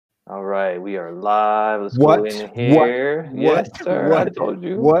All right, we are live. Let's go What? in What? here. What? Yes, sir. I What? told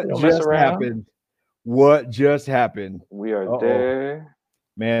you. We What don't mess just around. happened? What just happened? We are Uh-oh. there.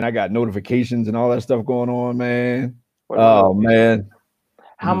 Man, I got notifications and all that stuff going on, man. What are the Oh, notifications? man.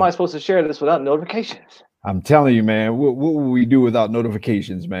 How am I supposed to share this without notifications? I'm telling you, man. What will we do without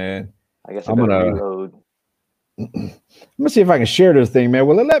notifications, man? I guess I I'm better gonna reload. see if I can share this thing, man.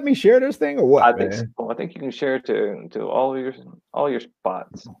 Will it let me share this thing or I what, think man? so. I think you can share it to all your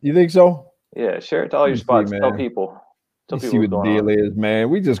spots. You think so? Yeah, share it to all Let your me see, spots. Tell man. people. Let Tell me people see what's what the going on. deal is, man.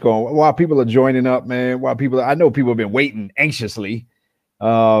 We just going while people are joining up, man. I know people have been waiting anxiously.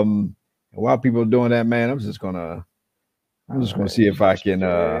 While people are doing that, man, I'm just gonna see if I can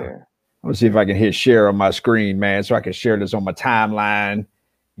share. I'm gonna see if I can hit share on my screen, man, so I can share this on my timeline.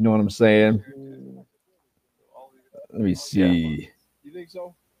 You know what I'm saying? Let me see. You think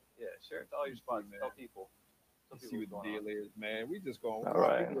so? Yeah, share it to all your spots. Tell people. Let's see what the deal is, man. We just going All while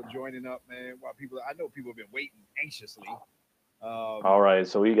right. people are joining up, man. I know people have been waiting anxiously. All right,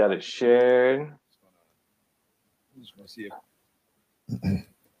 so we got it shared. I'm just gonna see if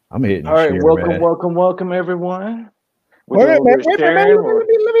I'm hitting All right, share, welcome, man. welcome, everyone. Wait a minute, Sharing.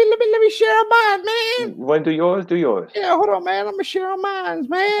 let me share on mine, man. Want to do yours? Do yours. Yeah, hold on, man. I'm gonna share on mine,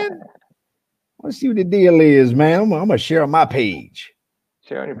 man. Let's see what the deal is, man. I'm gonna share on my page.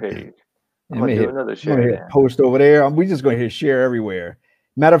 Share on your page. I'm Let gonna me do hit, another I'm share gonna hit then. post over there. We just gonna hit share everywhere.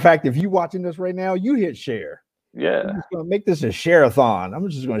 Matter of fact, if you watching this right now, you hit share. Yeah. I'm just gonna make this a share-a-thon. I'm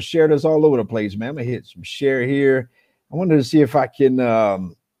just gonna share this all over the place, man. I'm gonna hit some share here. I wanted to see if I can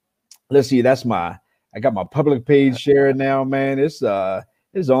let's see, I got my public page sharing now, man. It's on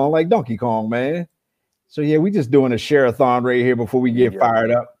like Donkey Kong, man. So yeah, we just doing a share-a-thon right here before we get fired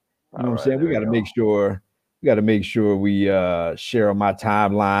up. You know what I'm saying? We got to make sure we share on my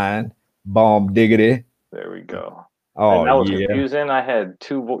timeline. Bomb diggity. There we go. Oh, and that was yeah. confusing. I had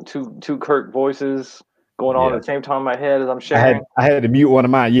two Kirk voices going on at the same time in my head as I'm I sharing. had to mute one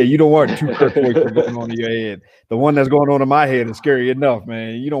of mine. Yeah, you don't want two Kirk voices going on in your head. The one that's going on in my head is scary enough,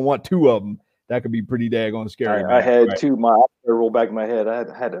 man. You don't want two of them. That could be pretty daggone scary, man. I had two. My roll back in my head. I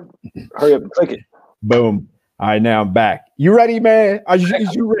had to hurry up and click it. Boom. All right, now I'm back. You ready, man? Is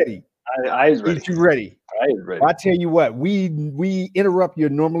you ready? I is ready. Is you ready? I is ready. Well, I tell you what, we interrupt your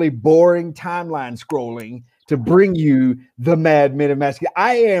normally boring timeline scrolling to bring you the Mad Men of Masculinity.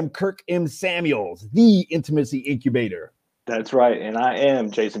 I am Kirk M. Samuels, the intimacy incubator. That's right. And I am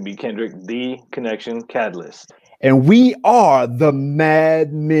Jason B. Kendrick, the connection catalyst. And we are the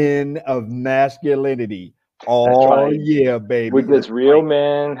Mad Men of Masculinity. Oh, right. Yeah, baby. We're just real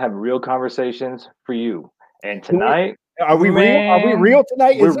men having real conversations for you. And tonight, are we real? Are we real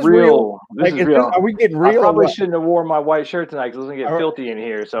tonight? We're real. This is real. Are we getting real? I probably shouldn't have worn my white shirt tonight because it's gonna get filthy in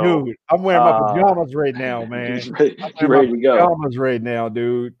here. So, dude, I'm wearing my pajamas right now, man. You ready to go? Pajamas right now,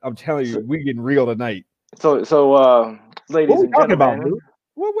 dude. I'm telling you, we getting real tonight. So, ladies and gentlemen,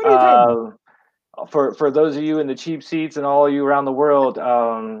 what are you talking about? For those of you in the cheap seats and all of you around the world,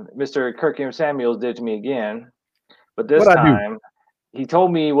 Mr. Kirk M. Samuels did to me again, but this time he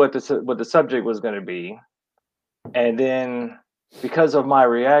told me what the subject was going to be, and then because of my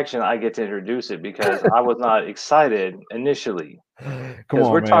reaction, I get to introduce it because I was not excited initially. Because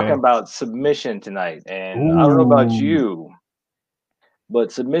we're talking about submission tonight, and I don't know about you,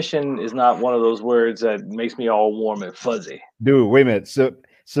 but submission is not one of those words that makes me all warm and fuzzy. Dude, wait a minute. So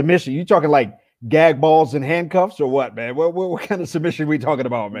submission, you talking like gag balls and handcuffs or what, man? What kind of submission are we talking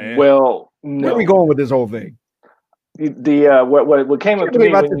about, man? Well, no. Where are we going with this whole thing? What came up to me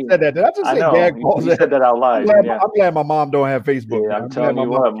when you said that? Did I just say gag balls? You said that out loud. I'm glad my mom don't have Facebook. Yeah, I'm telling you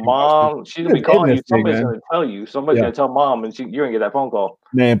what, mom, she's gonna be calling you. Somebody's gonna tell you. Somebody's gonna tell mom, and you're gonna get that phone call.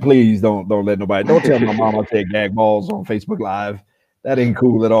 Man, please don't let nobody. Don't tell my mom I said gag balls on Facebook Live. That ain't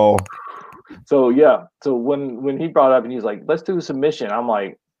cool at all. So yeah, so when he brought up and he's like, let's do submission, I'm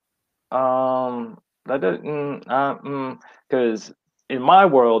like, that doesn't, because in my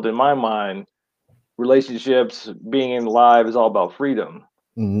world, in my mind, relationships, being in live is all about freedom.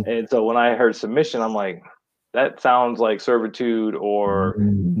 And so when I heard submission, I'm like, that sounds like servitude or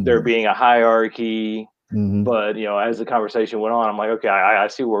there being a hierarchy. But as the conversation went on, I'm like, okay, I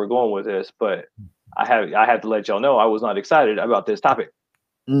see where we're going with this, but I have to let y'all know I was not excited about this topic.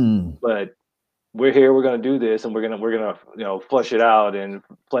 But we're here, we're gonna do this, and we're gonna flush it out and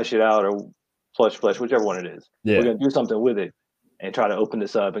flesh it out, or flesh, whichever one it is. Yeah. We're gonna do something with it and try to open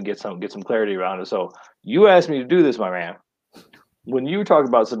this up and get some clarity around it. So you asked me to do this, my man. When you talk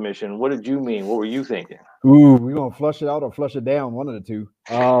about submission, what did you mean? What were you thinking? Ooh, we're gonna flush it out or flush it down, one of the two.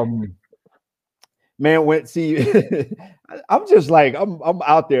 Man, I'm just like I'm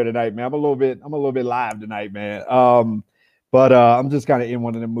out there tonight, man. I'm a little bit live tonight, man. But I'm just kind of in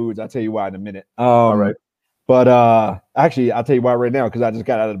one of the moods. I'll tell you why in a minute. All right. But actually, I'll tell you why right now because I just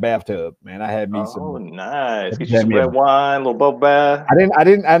got out of the bathtub, man. I had me Oh, some. nice. Get you Had some me a, red wine, a little bubble bath. I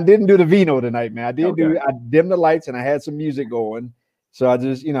didn't do the vino tonight, man. Okay. I dimmed the lights and I had some music going. So I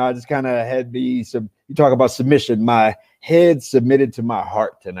just kind of had me some. You talk about submission. My head submitted to my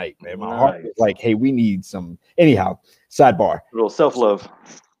heart tonight, man. My heart was Nice. like, hey, we need some. Anyhow, sidebar. A little self-love.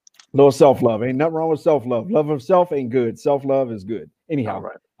 Little self-love. Ain't nothing wrong with self-love. Love of self ain't good. Self-love is good. All Anyhow,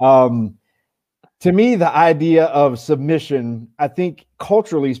 right. to me, the idea of submission, I think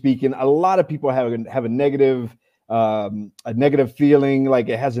culturally speaking, a lot of people have a negative feeling, like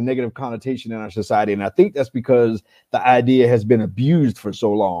it has a negative connotation in our society. And I think that's because the idea has been abused for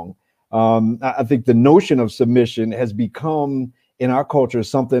so long. I think the notion of submission has become in our culture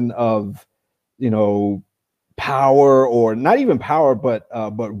something of, power, or not even power, but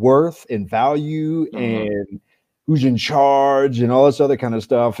worth and value, Mm-hmm. and who's in charge and all this other kind of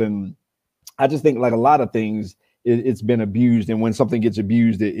stuff. And I just think, like a lot of things, it's been abused. And when something gets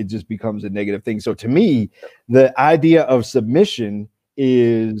abused, it just becomes a negative thing. So to me, the idea of submission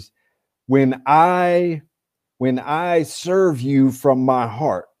is when I serve you from my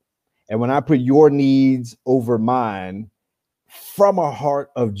heart, and when I put your needs over mine from a heart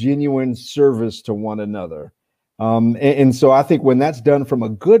of genuine service to one another. And so I think when that's done from a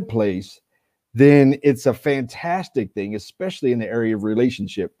good place, then it's a fantastic thing, especially in the area of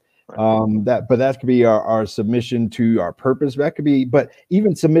relationship. Right. But that could be our submission to our purpose. That could be, but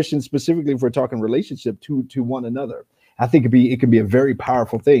even submission specifically, if we're talking relationship to one another, I think it can be a very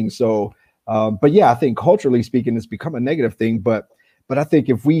powerful thing. So, but yeah, I think culturally speaking, it's become a negative thing. But I think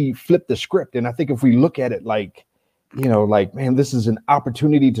if we flip the script, and I think if we look at it like, like, man, this is an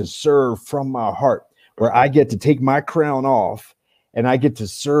opportunity to serve from my heart, where I get to take my crown off and I get to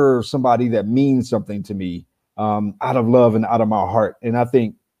serve somebody that means something to me, out of love and out of my heart. And I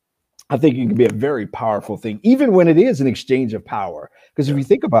think it can be a very powerful thing, even when it is an exchange of power. Because if Yeah. you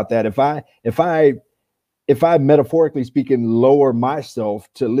think about that, if I metaphorically speaking lower myself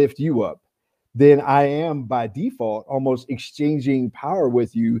to lift you up, then I am by default almost exchanging power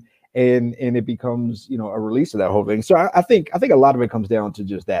with you, and it becomes, a release of that whole thing. So I think a lot of it comes down to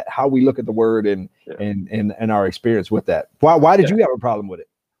just that, how we look at the word, and Yeah. and our experience with that. Why did Yeah. you have a problem with it?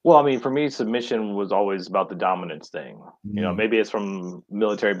 Well, I mean, for me, submission was always about the dominance thing. Mm, Maybe it's from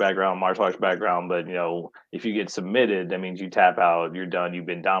military background, martial arts background, but if you get submitted, that means you tap out, you're done, you've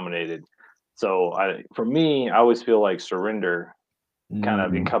been dominated. So for me, I always feel like surrender kind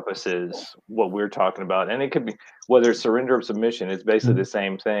of mm, encompasses what we're talking about. And it could be whether it's surrender or submission, it's basically the mm,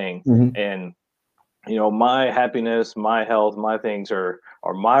 same thing. mm, And my happiness, my health, my things are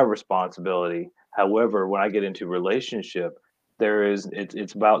my responsibility. However, when I get into relationship,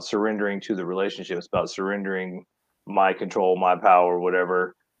 it's about surrendering to the relationship. It's about surrendering my control, my power,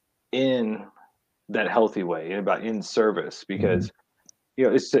 whatever, in that healthy way, and about in service. mm, Because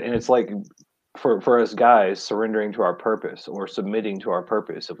it's like for us guys, surrendering to our purpose or submitting to our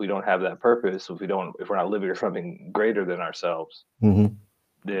purpose. If we don't have that purpose, if we're not living for something greater than ourselves, mm,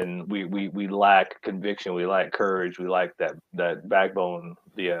 then we lack conviction, we lack courage, we lack that backbone,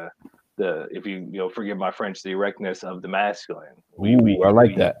 the if forgive my French, the erectness of the masculine. We ooh, I we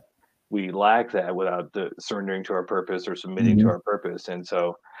like we that. we lack that without the surrendering to our purpose or submitting to Mm, our purpose. And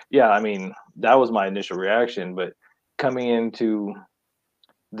so, yeah, I mean, that was my initial reaction. But coming into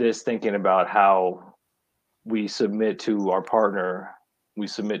this, thinking about how we submit to our partner, we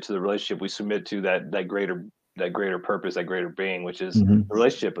submit to the relationship, we submit to that greater purpose, that greater being, which is mm, the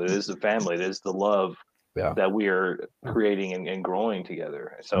relationship. It is the family. It is the love yeah, that we are creating and growing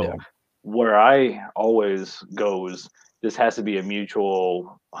together. yeah, So where I always go is this has to be a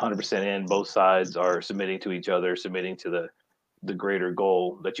mutual 100% in. Both sides are submitting to each other, submitting to the greater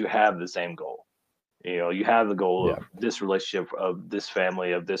goal, that you have the same goal. You have the goal yeah. of this relationship, of this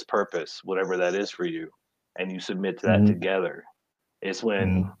family, of this purpose, whatever that is for you, and you submit to that Mm, together. It's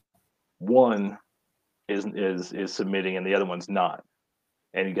when mm, one is submitting and the other one's not,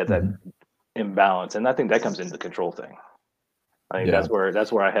 and you get that mm, imbalance. And I think that comes into the control thing. I think yeah,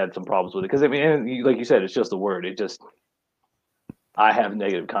 that's where I had some problems with it, because I mean, and like you said, it's just a word. It just, I have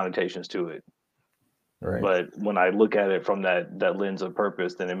negative connotations to it, right, but when I look at it from that lens of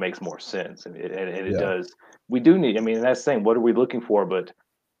purpose, then it makes more sense, and it yeah, does. We do need. I mean, that's the thing. What are we looking for? But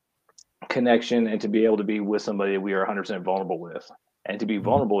connection, and to be able to be with somebody we are 100% vulnerable with. And to be mm,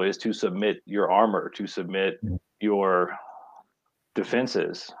 vulnerable is to submit your armor, to submit mm, your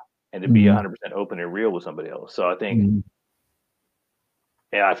defenses, and to be mm, 100% open and real with somebody else. So I think, mm,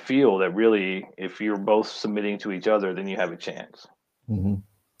 and I feel that really, if you're both submitting to each other, then you have a chance. mm,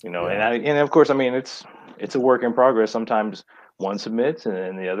 And yeah, of course, I mean, it's a work in progress. Sometimes one submits and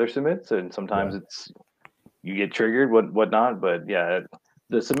then the other submits, and sometimes it's you get triggered, whatnot. But yeah,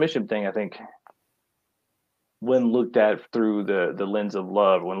 the submission thing, I think, when looked at through the lens of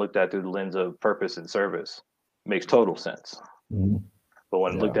love, when looked at through the lens of purpose and service, makes total sense. But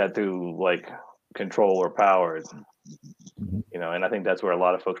when looked at through like control or power, you know, and I think that's where a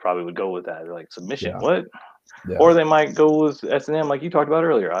lot of folks probably would go with that. They're like, submission, what? Or they might go with S&M, like you talked about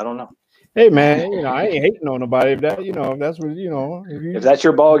earlier. I don't know. Hey man, you know, I ain't hating on nobody. If that, you know, if that's what, you know, if that's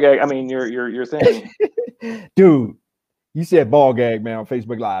your ball gag, I mean, your thing. Dude, you said ball gag, man, on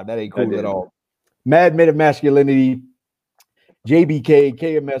Facebook Live. That ain't cool at all. Men of Masculinity, JBK,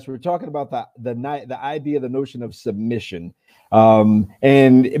 KMS. We're talking about the idea, the notion of submission.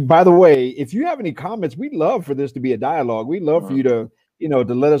 And by the way, if you have any comments, we'd love for this to be a dialogue. We'd love for you to, you know,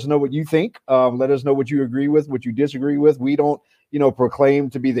 to let us know what you think. Let us know what you agree with, what you disagree with. We don't, you know, proclaim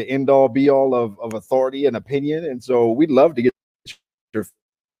to be the end all be all of authority and opinion. And so we'd love to get your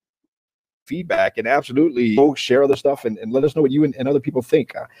feedback, and absolutely share other stuff and let us know what you and other people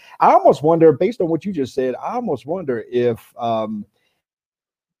think. I almost wonder, based on what you just said, I almost wonder if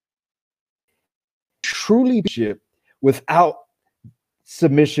truly without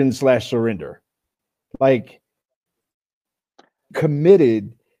submission / surrender, like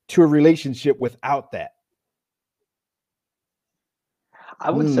committed to a relationship without that. I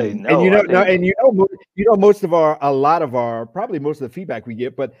would say no. And you know, most of a lot of the feedback we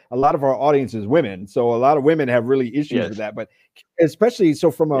get, but a lot of our audience is women. So a lot of women have really issues with that. But especially so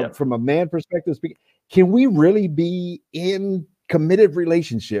from a man perspective, can we really be in committed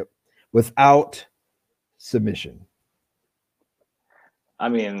relationship without submission? I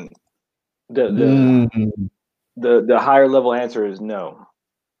mean, the higher level answer is no.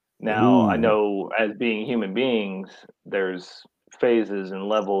 Now, I know as being human beings, there's phases and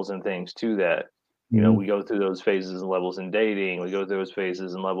levels and things to that. You know, we go through those phases and levels in dating. We go through those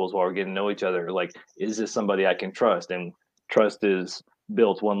phases and levels while we're getting to know each other. Like, is this somebody I can trust? And trust is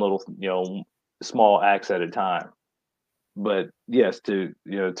built one little, you know, small acts at a time. But yes, to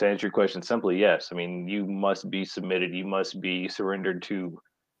answer your question simply, yes. I mean, you must be submitted. You must be surrendered to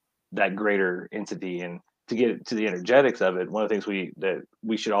that greater entity. And to get to the energetics of it, one of the things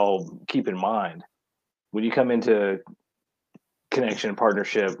we should all keep in mind when you come into connection,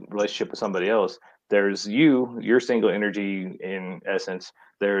 partnership, relationship with somebody else, there's your single energy in essence.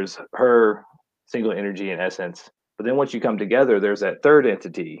 There's her single energy in essence. But then once you come together, there's that third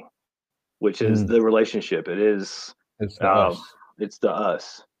entity, which is the relationship. It's the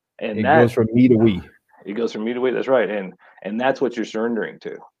us. And it goes from me to we. It goes from me to we. That's right. And that's what you're surrendering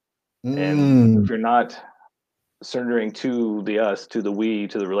to. And if you're not surrendering to the us, to the we,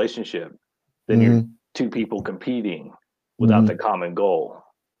 to the relationship, then you're two people competing without the common goal.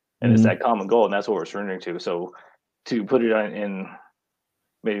 And it's that common goal, and that's what we're surrendering to. So to put it in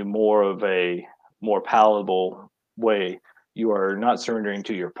maybe more of a more palatable way, you are not surrendering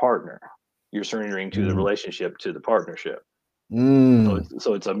to your partner. You're surrendering to the relationship, to the partnership.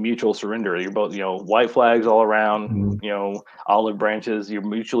 So it's a mutual surrender. You're both, white flags all around, olive branches. You're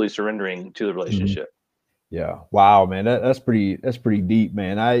mutually surrendering to the relationship. Yeah. Wow, man. That's pretty deep,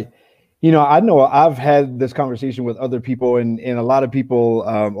 man. I know I've had this conversation with other people, and a lot of people,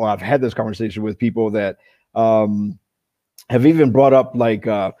 or I've had this conversation with people that have even brought up, like,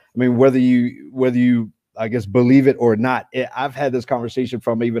 whether you I guess believe it or not, I've had this conversation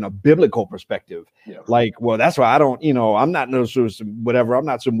from even a biblical perspective. Yeah. Like, well, that's why I don't, I'm not no sort of whatever. I'm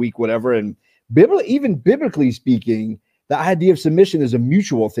not some weak whatever. And even biblically speaking, the idea of submission is a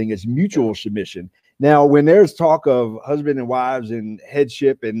mutual thing. It's mutual submission. Now, when there's talk of husband and wives and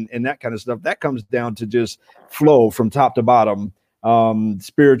headship and that kind of stuff, that comes down to just flow from top to bottom,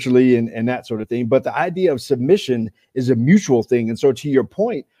 spiritually and that sort of thing. But the idea of submission is a mutual thing. And so to your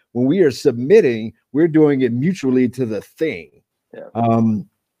point, when we are submitting, we're doing it mutually to the thing. Yeah.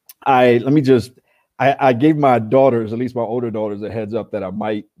 I gave my daughters, at least my older daughters, a heads up that I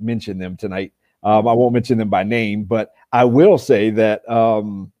might mention them tonight. I won't mention them by name, but I will say that,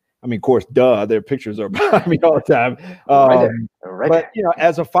 of course, their pictures are by me all the time. But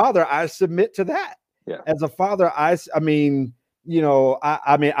as a father, I submit to that. Yeah. As a father, I'm an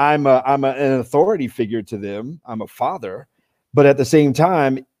authority figure to them. I'm a father, but at the same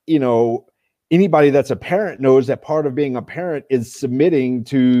time, anybody that's a parent knows that part of being a parent is submitting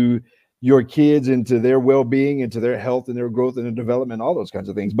to your kids and to their well-being and to their health and their growth and their development, all those kinds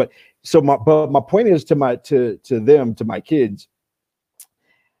of things. But my point is to my kids,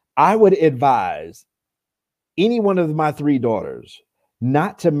 I would advise any one of my 3 daughters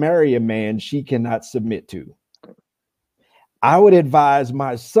not to marry a man she cannot submit to. I would advise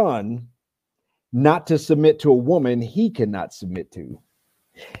my son not to submit to a woman he cannot submit to.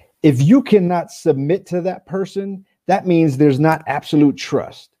 If you cannot submit to that person, that means there's not absolute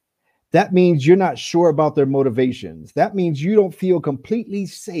trust. That means you're not sure about their motivations. That means you don't feel completely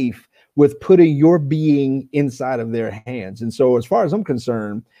safe with putting your being inside of their hands. And so as far as I'm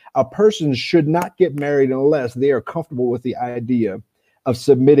concerned, a person should not get married unless they are comfortable with the idea of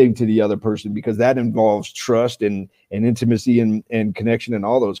submitting to the other person, because that involves trust and intimacy and connection and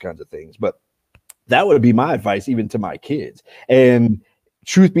all those kinds of things. But that would be my advice even to my kids. And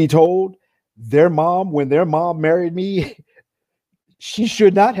truth be told, when their mom married me, she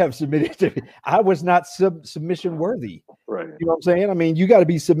should not have submitted to me. I was not submission worthy. Right. You know what I'm saying? I mean, you got to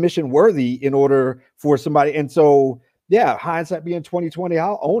be submission worthy in order for somebody. And so, yeah, hindsight being 2020,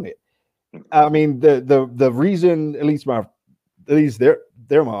 I'll own it. I mean, the reason, at least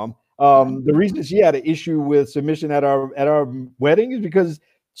their mom, the reason she had an issue with submission at our wedding is because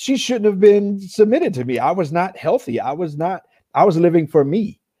she shouldn't have been submitted to me. I was not healthy. I was living for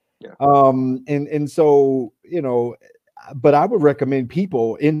me. Yeah. And so, you know, but I would recommend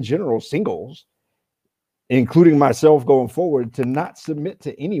people in general, singles, including myself going forward, to not submit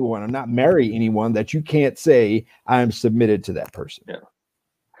to anyone or not marry anyone that you can't say I'm submitted to that person. Yeah.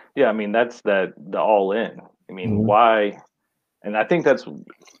 Yeah. I mean, that's the all in. I mean, Mhm. why? And I think that's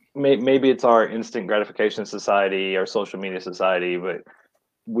maybe it's our instant gratification society, our social media society, but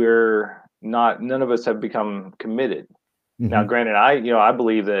none of us have become committed. Now, Mhm. granted, I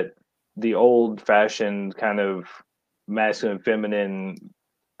believe that the old fashioned kind of masculine, feminine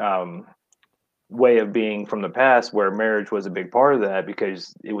way of being from the past, where marriage was a big part of that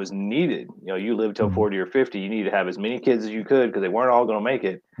because it was needed. You know, you lived till Mhm. 40 or 50, you need to have as many kids as you could because they weren't all going to make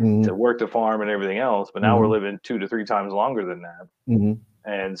it Mhm. to work the farm and everything else. But now we're Mhm. living 2 to 3 times longer than that. Mhm.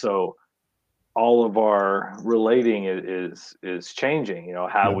 And so all of our relating is changing, you know,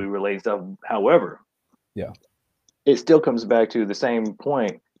 how Yeah. we relate stuff. However, Yeah. it still comes back to the same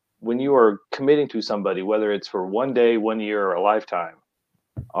point. When you are committing to somebody, whether it's for one day, 1 year, or a lifetime,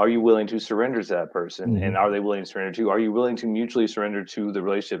 are you willing to surrender to that person? Mhm. And are they willing to surrender to you? Are you willing to mutually surrender to the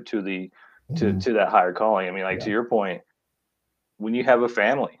relationship, to Mhm. to that higher calling? I mean, like, Yeah. to your point, when you have a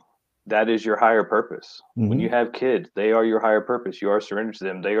family, that is your higher purpose. When you Mhm. have kids, they are your higher purpose. You are surrendered to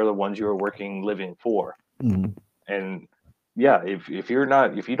them. They are the ones you are working, living for. Mhm. And yeah, if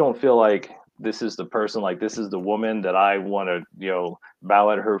you don't feel like this is the person, like this is the woman that I want to,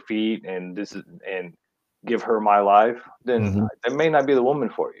 bow at her feet and give her my life, then Mhm. that may not be the woman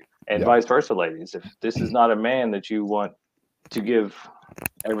for you. And Yeah. vice versa, ladies. If this is not a man that you want to give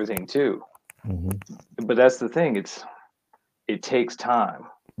everything to. Mhm. But that's the thing, it takes time.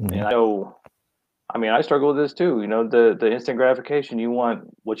 And Mhm. I mean, I struggle with this too. You know, the instant gratification, you want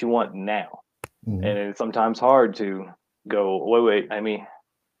what you want now. And Mhm. it's sometimes hard to go, wait, let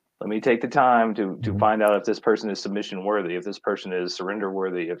me take the time to Mhm. find out if this person is submission worthy, if this person is surrender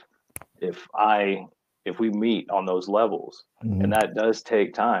worthy, if we meet on those levels. And Mhm. that does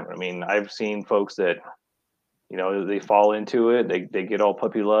take time. I mean, I've seen folks that, they fall into it, they get all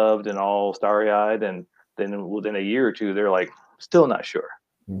puppy loved and all starry eyed, and then within a year or two, they're like, still not sure.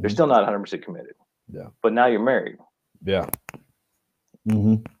 They're Mhm. still not 100% committed. Yeah. But now you're married. Yeah.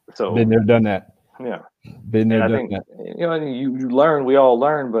 Mhm. Been So, there, done that. yeah. Been there, And I done think, that. you learn, we all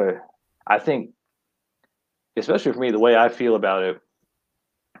learn, but I think, especially for me, the way I feel about it,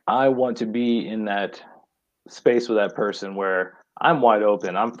 I want to be in that space with that person where I'm wide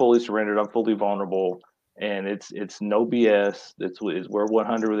open, I'm fully surrendered, I'm fully vulnerable, and it's no BS. We're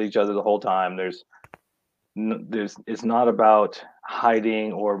 100 with each other the whole time. It's not about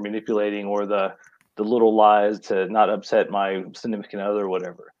hiding or manipulating or the little lies to not upset my significant other or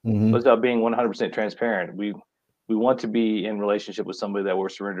whatever. But Mhm. it's about being 100% transparent. We want to be in relationship with somebody that we're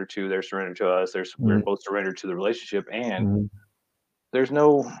surrendered to. They're surrendered to us. We're Mhm. both surrendered to the relationship, and Mhm. there's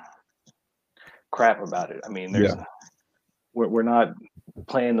no crap about it. I mean, Yeah. we're not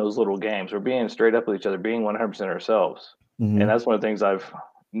playing those little games. We're being straight up with each other, being 100% ourselves. And Mhm. that's one of the things I've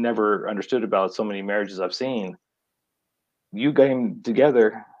never understood about so many marriages I've seen. You came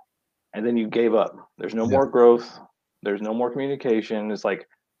together and then you gave up. There's no Yeah. more growth. There's no more communication. It's like,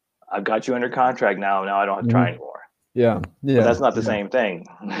 I've got you under contract now. Now I don't have to try Mhm. anymore. Yeah. But Yeah. that's not the Yeah. same thing.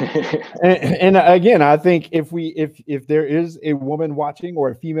 And again, I think if there is a woman watching or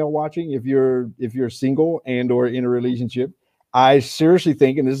a female watching, if you're single and or in a relationship, I seriously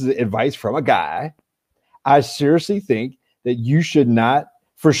think, and this is advice from a guy, I seriously think that you should not,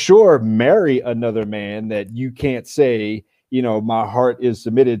 for sure, marry another man that you can't say, my heart is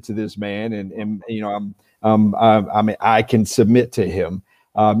submitted to this man, and I mean, I can submit to him.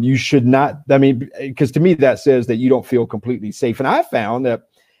 You should not. I mean, because to me that says that you don't feel completely safe. And I found that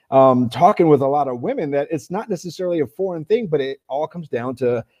talking with a lot of women that it's not necessarily a foreign thing, but it all comes down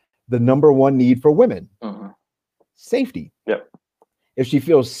to the number one need for women: safety. Yep. If she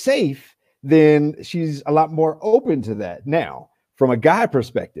feels safe, then she's a lot more open to that. Now, from a guy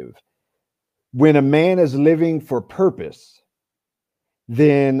perspective, when a man is living for purpose,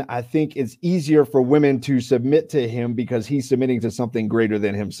 then I think it's easier for women to submit to him because he's submitting to something greater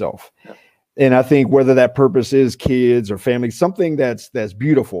than himself. Yep. And I think whether that purpose is kids or family, something that's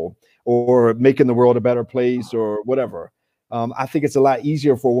beautiful, or making the world a better place or whatever, I think it's a lot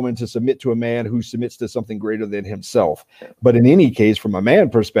easier for a woman to submit to a man who submits to something greater than himself. But in any case, from a man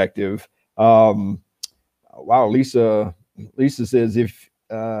perspective, wow, Lisa says, if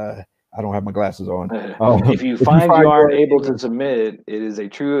I don't have my glasses on. If you find you aren't able to submit, it is a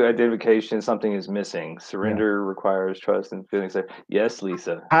true identification. Something is missing. Surrender requires trust and feeling safe. Yes,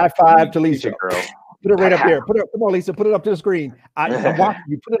 Lisa. High five to Lisa. Girl. Put it right up there. Come on, Lisa. Put it up to the screen. I'm watching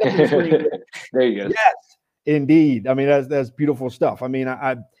you. Put it up to the screen. There you go. Yes, indeed. I mean, that's beautiful stuff. I mean,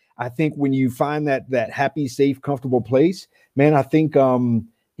 I think when you find that happy, safe, comfortable place, man, I think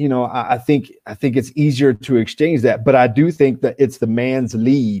I think it's easier to exchange that. But I do think that it's the man's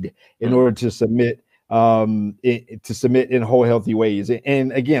lead in order to submit in whole, healthy ways.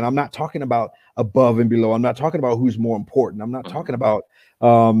 And again, I'm not talking about above and below. I'm not talking about who's more important. I'm not talking about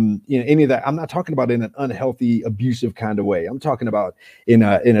any of that. I'm not talking about in an unhealthy, abusive kind of way. I'm talking about in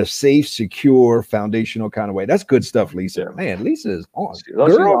a safe, secure, foundational kind of way. That's good stuff, Lisa. Yeah. Man, Lisa is on.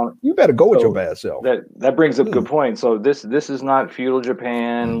 Girl, you better go with your bad self. That brings up a good point. So this is not feudal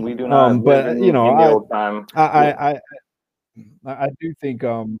Japan. We do not. But in the old time. I do think.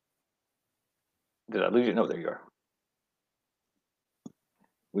 Did I lose you? No, there you are.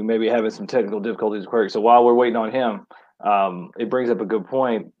 We may be having some technical difficulties, quirks. So while we're waiting on him, it brings up a good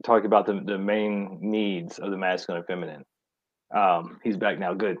point, talking about the main needs of the masculine and feminine. He's back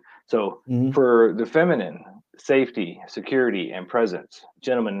now. Good. So for the feminine, safety, security, and presence.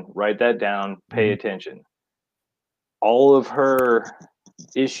 Gentlemen, write that down. Pay attention. All of her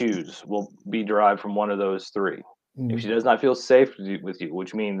issues will be derived from one of those three. If she does not feel safe with you,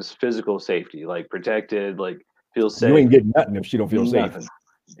 which means physical safety, like protected, like feel safe. You ain't getting nothing if she don't feel safe.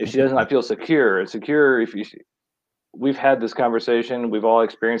 If she does not feel secure, we've had this conversation, we've all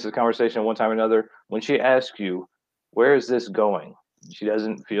experienced this conversation one time or another. When she asks you, where is this going? She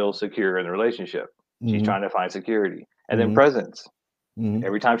doesn't feel secure in the relationship. She's trying to find security. And then presence.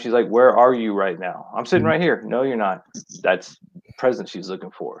 Every time she's like, where are you right now? I'm sitting right here. No, you're not. That's presence she's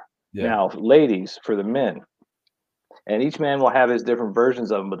looking for. Yeah. Now, ladies, for the men, and each man will have his different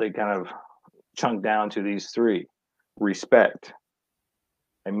versions of them, but they kind of chunk down to these three. Respect.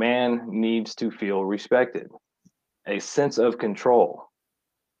 A man needs to feel respected. A sense of control.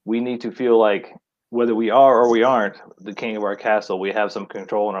 We need to feel like whether we are or we aren't the king of our castle, we have some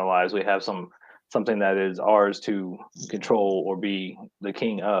control in our lives. We have something that is ours to control or be the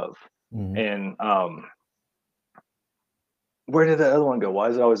king of. And where did the other one go? Why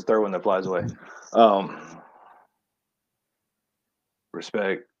is it always the third one that flies away?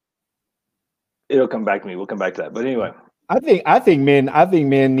 Respect. It'll come back to me. We'll come back to that. But anyway, I think men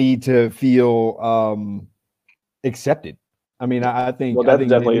need to feel accepted. I mean, I think that's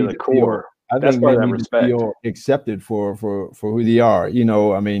definitely the core. I think men need to feel accepted for who they are. You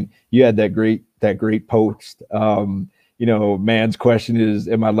know, I mean, you had that great post. Man's question is,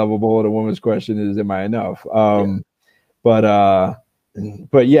 am I lovable? The woman's question is, am I enough? But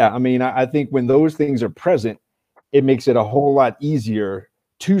yeah, I mean, I think when those things are present, it makes it a whole lot easier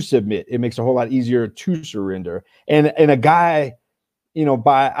to submit. It makes it a whole lot easier to surrender. And a guy,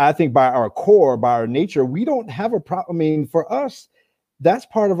 I think by our core, by our nature, we don't have a problem. I mean, for us, that's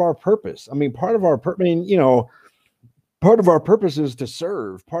part of our purpose. I mean, part of our purpose is to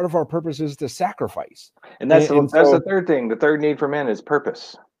serve. Part of our purpose is to sacrifice. And that's the third thing. The third need for men is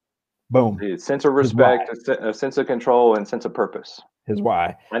purpose. Boom. A sense of respect, a sense of control, and sense of purpose. Is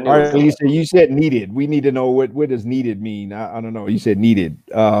why. All right, Lisa, you said needed. We need to know what does needed mean. I don't know. You said needed.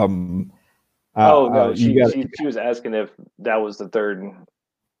 No, she was asking if that was the third need.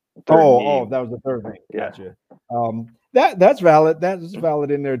 That was the third thing. Gotcha. That's valid. That's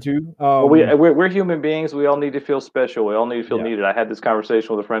valid in there too. We're human beings. We all need to feel special. We all need to feel needed. I had this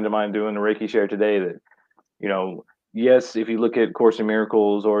conversation with a friend of mine doing the Reiki share today that, yes, if you look at Course in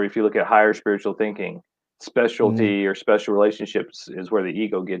Miracles or if you look at higher spiritual thinking, specialty or special relationships is where the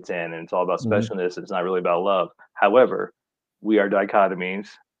ego gets in, and it's all about specialness. It's not really about love. However, we are dichotomies,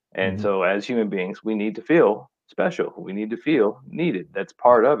 and so as human beings, we need to feel special. We need to feel needed. That's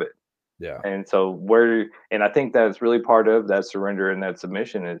part of it. Yeah. And so I think that's really part of that surrender and that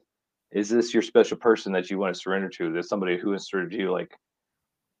submission is this your special person that you want to surrender to? There's somebody who has surrendered to you, like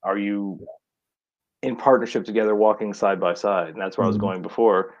Are you in partnership together, walking side by side? And that's where I was Mhm. going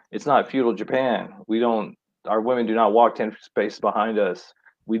before. It's not feudal Japan. Our women do not walk 10 spaces behind us.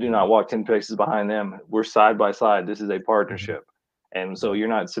 We do not walk 10 paces behind them. We're side by side. This is a Mhm. partnership. And so Yeah. you're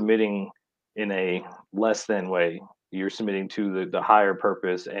not submitting in a less than way. You're submitting to the higher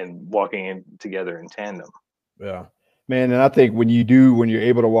purpose and walking in together in tandem. Yeah. Man, and I think when you're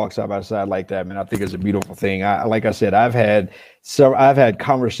able to walk side by side like that, man, I think it's a beautiful thing. Like I said, I've had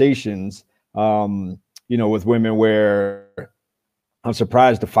conversations, with women where I'm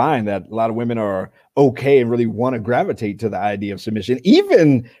surprised to find that a lot of women are okay and really want to gravitate to the idea of submission,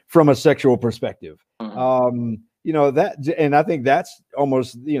 even from a sexual perspective. Mhm. And I think that's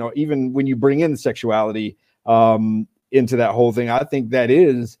almost, even when you bring in sexuality into that whole thing, I think that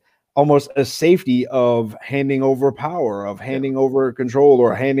is almost a safety of handing over power, of Yeah. handing over control, or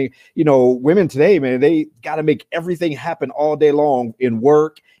women today, man, they got to make everything happen all day long in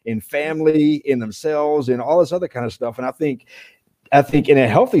work, in family, in themselves, and all this other kind of stuff. And I think in a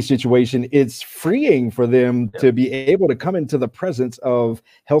healthy situation, it's freeing for them Yeah. to be able to come into the presence of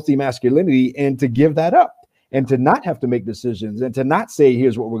healthy masculinity and to give that up Yeah. and to not have to make decisions and to not say,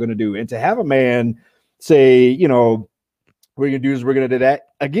 here's what we're going to do. And to have a man say, we're going to do is we're going to do that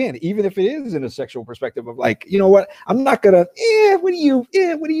again, even if it is in a sexual perspective of like, you know what, I'm not going to, what do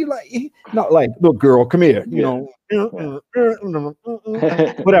you like? Not like, look, girl, come here, Yeah. Yeah.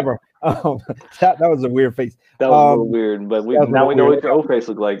 whatever. Um, that was a weird face. That was a little Um, weird, but that was a now little we know weird. what your old face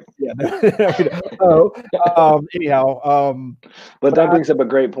looked like. Yeah. Oh, anyhow, But but that brings up a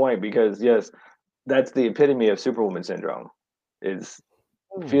great point because yes, that's the epitome of superwoman syndrome. Is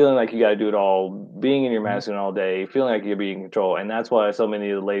mm, feeling like you got to do it all, being in your mhm, masculine all day, feeling like you're being in control. And that's why so many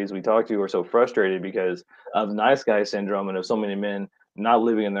of the ladies we talk to are so frustrated because of nice guy syndrome and of so many men not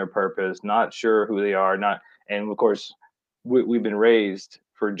living in their purpose, not sure who they are, not. And of course, we've been raised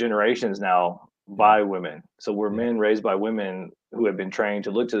for generations now yeah, by women. So we're yeah, men raised by women who have been trained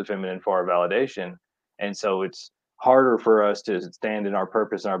to look to the feminine for our validation. And so it's harder for us to stand in our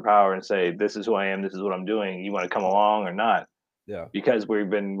purpose and our power and say, this is who I am, this is what I'm doing. You want to come along or not? yeah, Because we've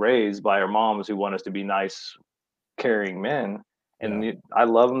been raised by our moms who want us to be nice, caring men. yeah, And I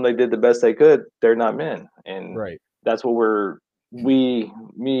love them. They did the best they could. They're not men, and right, that's what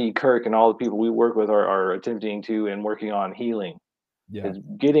me, Kirk, and all the people we work with are attempting to and working on healing yeah, is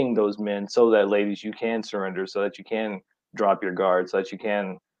getting those men so that ladies you can surrender, so that you can drop your guard, so that you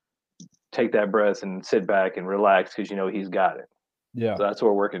can take that breath and sit back and relax because you know he's got it. yeah, So that's what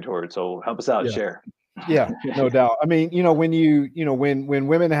we're working towards. So help us out, yeah. share. Yeah, no doubt. I mean, when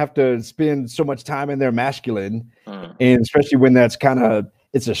women have to spend so much time in their masculine, Mm. and especially when that's kind of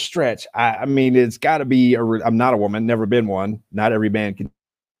it's a stretch. I mean, it's got to be. I'm not a woman, never been one. Not every man can.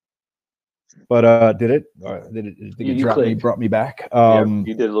 But did it? Did it? I think it You dropped me, clicked. brought me back. Yep,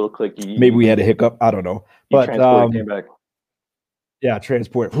 you did a little click. Maybe we had a hiccup. I don't know. You But transported, came back. yeah,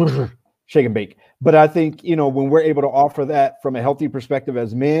 transport, shake and bake. But I think, when we're able to offer that from a healthy perspective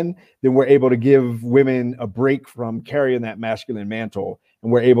as men, then we're able to give women a break from carrying that masculine mantle.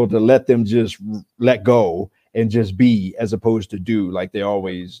 And we're able to let them just let go and just be as opposed to do like they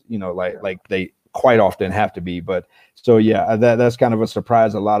always, like they quite often have to be. But so, yeah, that's kind of a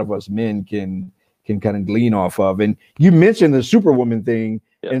surprise a lot of us men can kind of glean off of. And you mentioned the superwoman thing.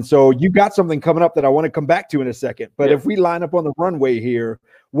 Yeah, And so you got something coming up that I want to come back to in a second. But yeah. if we line up on the runway here,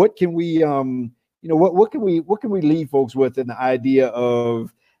 what can we what can we leave folks with in the idea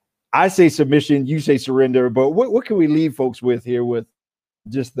of, I say submission, you say surrender, but what can we leave folks with here with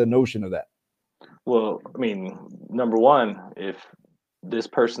just the notion of that? Well, I mean, number one, if this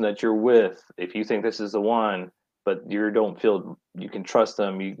person that you're with, if you think this is the one, but you don't feel you can trust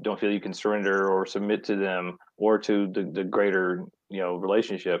them, you don't feel you can surrender or submit to them or to the greater,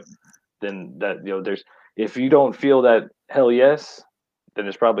 relationship, then that, there's, if you don't feel that hell yes, then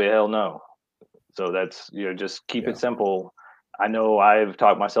it's probably a hell no. So that's, just keep it Yeah. simple. I know I've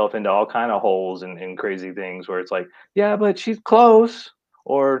talked myself into all kind of holes and crazy things where it's like, yeah, but she's close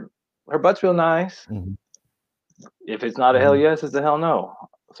or her butt's real nice. Mhm. If it's not a hell Mhm. yes, it's a hell no.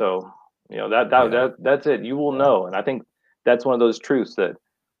 So, Yeah. that's it. You will Yeah. know. And I think that's one of those truths that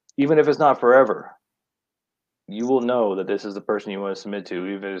even if it's not forever, you will know that this is the person you want to submit to,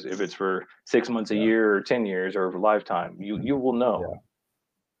 even if it's for 6 months, a Yeah. year, or 10 years, or a lifetime. You will know.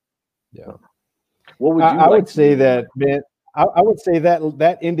 Yeah. Yeah. So, what would you I like would to say leave them with? that, man, I would say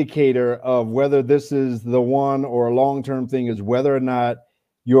that indicator of whether this is the one or a long-term thing is whether or not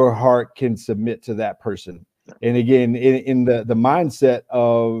your heart can submit to that person. And again, in the mindset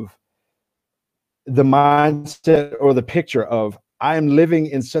or the picture of, I am living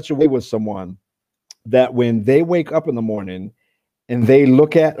in such a way with someone that when they wake up in the morning and they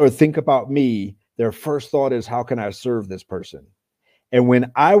look at or think about me, their first thought is, how can I serve this person? And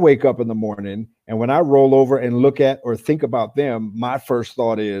when I wake up in the morning and when I roll over and look at or think about them, my first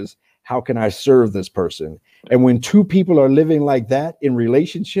thought is, how can I serve this person? And when two people are living like that in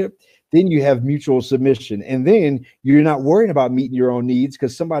relationship, then you have mutual submission. And then you're not worrying about meeting your own needs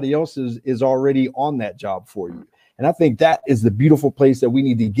because somebody else is already on that job for you. And I think that is the beautiful place that we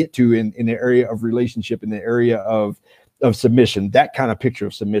need to get to in the area of relationship, in the area of submission. That kind of picture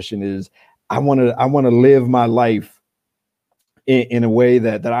of submission is, I want to live my life in a way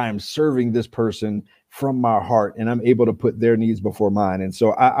that I am serving this person from my heart, and I'm able to put their needs before mine. And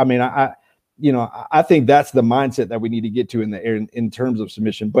so I think that's the mindset that we need to get to in terms of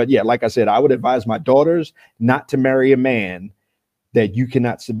submission. But yeah, like I said, I would advise my daughters not to marry a man that you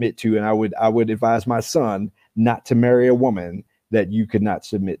cannot submit to, and I would advise my son not to marry a woman that you could not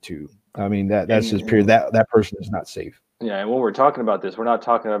submit to. I mean, that's just period. That person is not safe. Yeah, and when we're talking about this, we're not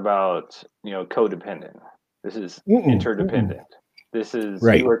talking about codependent. This is interdependent. This is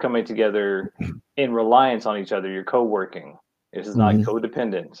you are coming together in reliance on each other. You're co-working. This is not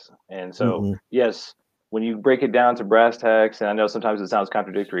codependence. And so, yes, when you break it down to brass tacks, and I know sometimes it sounds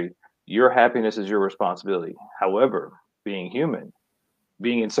contradictory, your happiness is your responsibility. However, being human,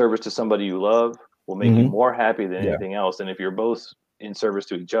 being in service to somebody you love will make you more happy than anything else. And if you're both in service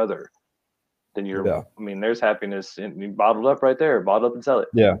to each other, then I mean, there's happiness bottled up right there. Bottle up and sell it.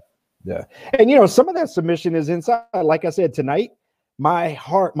 Yeah. Yeah. And, some of that submission is inside. Like I said, tonight, my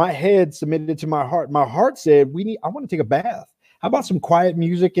head submitted to my heart. My heart said, I want to take a bath. How about some quiet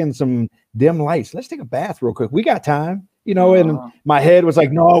music and some dim lights? Let's take a bath real quick. We got time, and my head was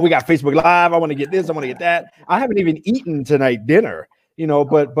like, no, we got Facebook Live. I want to get this. I want to get that. I haven't even eaten tonight dinner,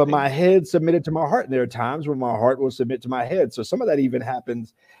 but my head submitted to my heart. And there are times when my heart will submit to my head. So some of that even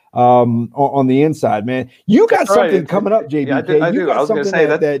happens on the inside, man. You got something coming up, JBK. Yeah, I do. I was going to say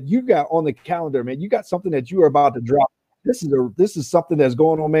that you got on the calendar, man. You got something that you are about to drop. This is something that's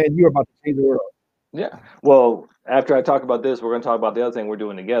going on, man. You're about to change the world. Yeah. Well, after I talk about this, we're going to talk about the other thing we're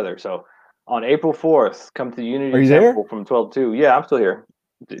doing together. So on April 4th, come to the Unity Temple from 12 to 2. Yeah, I'm still here.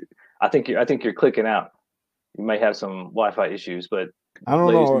 I think you're clicking out. You may have some Wi-Fi issues, but I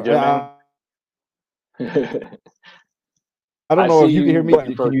don't know. I don't know if you can hear me.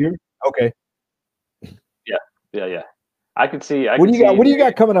 Can you hear me? Okay. Yeah. I can see. What do you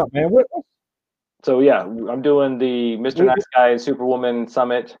got coming up, man? So yeah, I'm doing the Mr. Nice Guy and Superwoman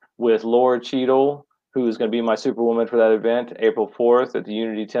Summit with Laura Cheadle, who's going to be my Superwoman for that event, April 4th at the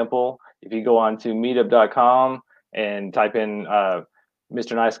Unity Temple. If you go on to meetup.com and type in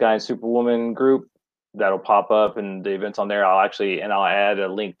Mr. Nice Guy and Superwoman group, that'll pop up, and the event's on there. I'll add a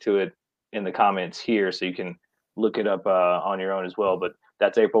link to it in the comments here, so you can look it up on your own as well. But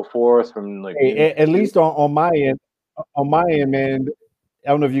that's April 4th from at least on my end. On my end, man. I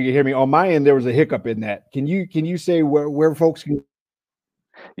don't know if you can hear me. On my end, there was a hiccup in that. Can you say where folks can?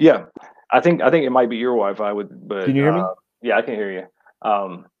 Yeah, I think it might be your Wi-Fi. But can you hear me? Yeah, I can hear you.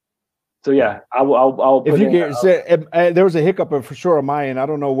 So yeah, I'll if you can say there was a hiccup for sure on my end. I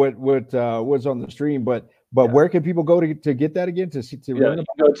don't know what was on the stream, but where can people go to get that again? You can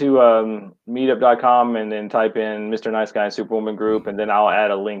go to meetup.com and then type in Mr. Nice Guy and Superwoman group, and then I'll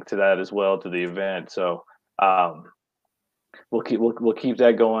add a link to that as well to the event. So we'll keep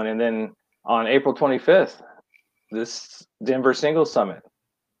that going. And then on April 25th, this Denver Singles Summit,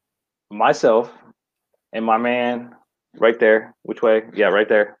 myself and my man right there, which way? Yeah, right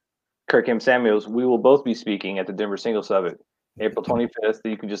there, Kirk M. Samuels, we will both be speaking at the Denver Singles Summit, April 25th.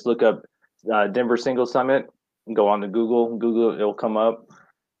 You can just look up Denver Singles Summit and go on to Google, it'll come up.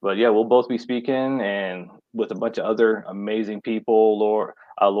 But yeah, we'll both be speaking, and with a bunch of other amazing people. Laura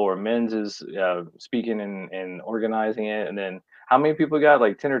Menz is speaking and organizing it. And then how many people got?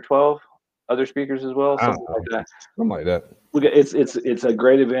 Like 10 or 12 other speakers as well? Something like that. It's a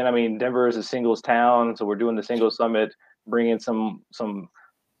great event. I mean, Denver is a singles town, so we're doing the Singles Summit, bringing some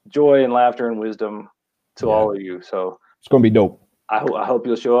joy and laughter and wisdom to all of you. So it's going to be dope. I hope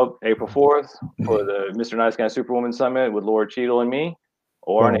you'll show up April 4th for the Mr. Nice Guy Superwoman Summit with Laura Cheadle and me,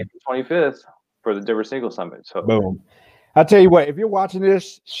 or on April 25th for the Denver Singles Summit. So boom. I'll tell you what, if you're watching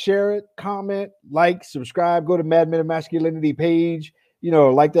this, share it, comment, like, subscribe, go to Men of Masculinity page,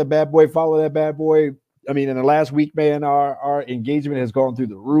 like that bad boy, follow that bad boy. I mean, in the last week, man, our engagement has gone through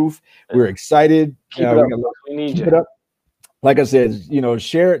the roof. We're excited. Keep it up. We need you. It up. Like I said,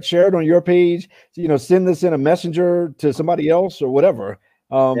 share it on your page. Send this in a messenger to somebody else or whatever.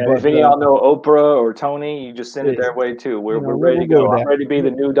 But if any of y'all know Oprah or Tony, you just send it their way too. We're ready to go. I'm ready to be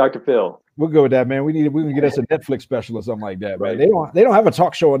the new Dr. Phil. We'll go with that, man. We can get us a Netflix special or something like that, right? They don't have a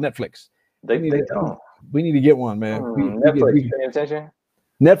talk show on Netflix. They don't. We need to get one, man. Netflix, paying attention.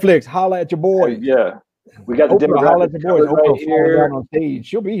 Netflix, holla at your boy. Yeah, we got the Oprah, holla at demographic your boys. covered right Oprah falling here. down on stage.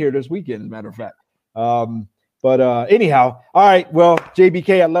 She'll be here this weekend, as a matter of fact. Anyhow, all right. Well,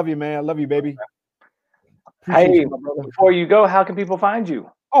 JBK, I love you, man. I love you, baby. Appreciate Hey, you, my brother. before you go, how can people find you?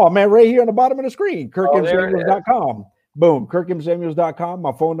 Oh, man, right here on the bottom of the screen, there it is. KirkMSamuels.com. Boom, KirkMSamuels.com.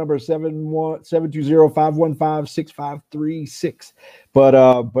 My phone number is 720-515-6536.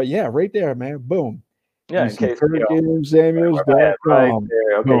 But yeah, right there, man. Boom. Yeah, in case KirkMSamuels.com. right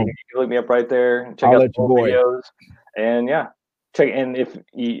there. Okay, you can look me up right there. Check out the videos, and yeah, check. And if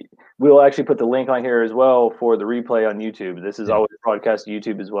we'll actually put the link on here as well for the replay on YouTube. This is always broadcast to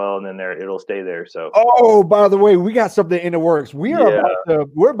YouTube as well, and then it'll stay there. So. Oh, by the way, we got something in the works. We're gonna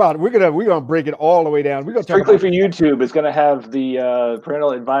break it all the way down. We're gonna talk strictly for YouTube. It's gonna have the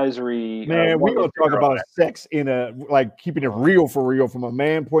parental advisory. Man, we're gonna talk about sex in a keeping it real for real from a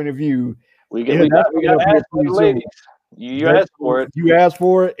man point of view. We got to ask for the ladies. You asked for it. You asked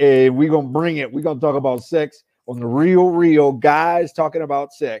for it, and we're gonna bring it. We're gonna talk about sex on the real guys talking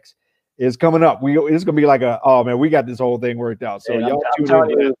about sex. Is coming up. It's gonna be like we got this whole thing worked out. So y'all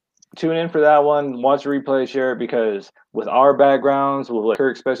tune in for that one. Watch the replay, share it, because with our backgrounds, with what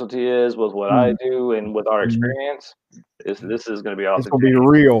Kirk's specialty is, with what I do, and with our experience, this is gonna be off. It's gonna be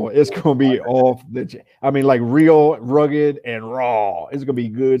real. It's gonna be off like real, rugged, and raw. It's gonna be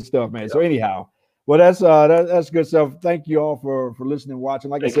good stuff, man. So anyhow, well, that's good stuff. Thank you all for listening, watching.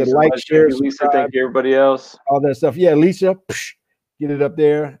 Like I said, share, Lisa. Thank you, everybody else. All that stuff. Yeah, Lisa, get it up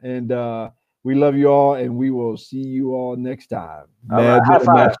there, and we love you all, and we will see you all next time. Men of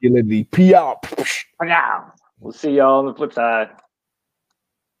Masculinity. P out. We'll see y'all on the flip side.